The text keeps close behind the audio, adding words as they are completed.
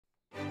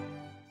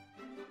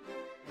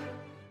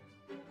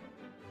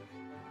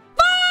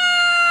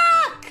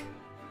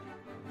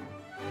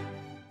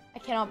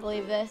cannot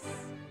believe this.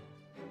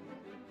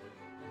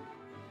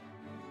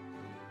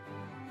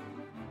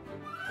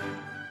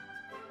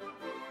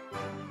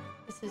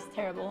 This is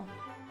terrible.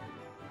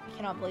 I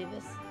cannot believe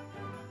this.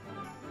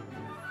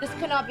 This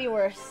could not be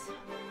worse.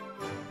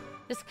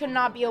 This could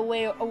not be a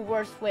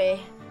worse way.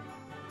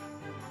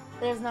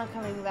 There's not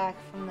coming back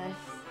from this.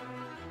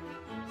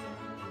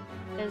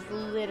 There's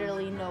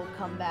literally no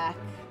comeback.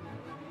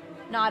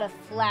 Not a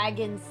flag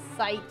in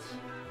sight.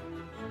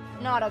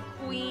 Not a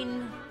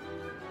queen.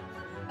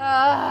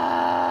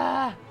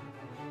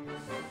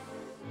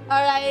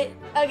 Alright,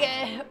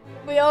 okay.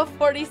 We owe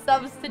 40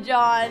 subs to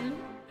John.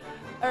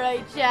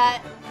 Alright,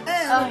 chat.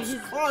 Oh, he's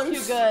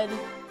too good.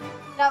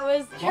 That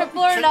was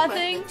triple or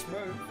nothing.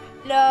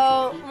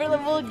 No,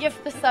 we'll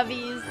gift the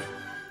subbies.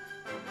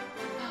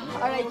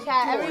 Alright,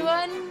 chat.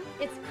 Everyone,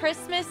 it's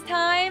Christmas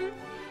time.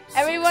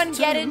 Everyone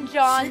get in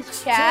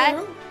John's chat.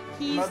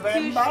 He's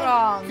too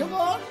strong. Come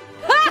on.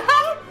 Come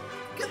on.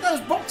 Get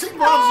those boxing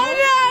gloves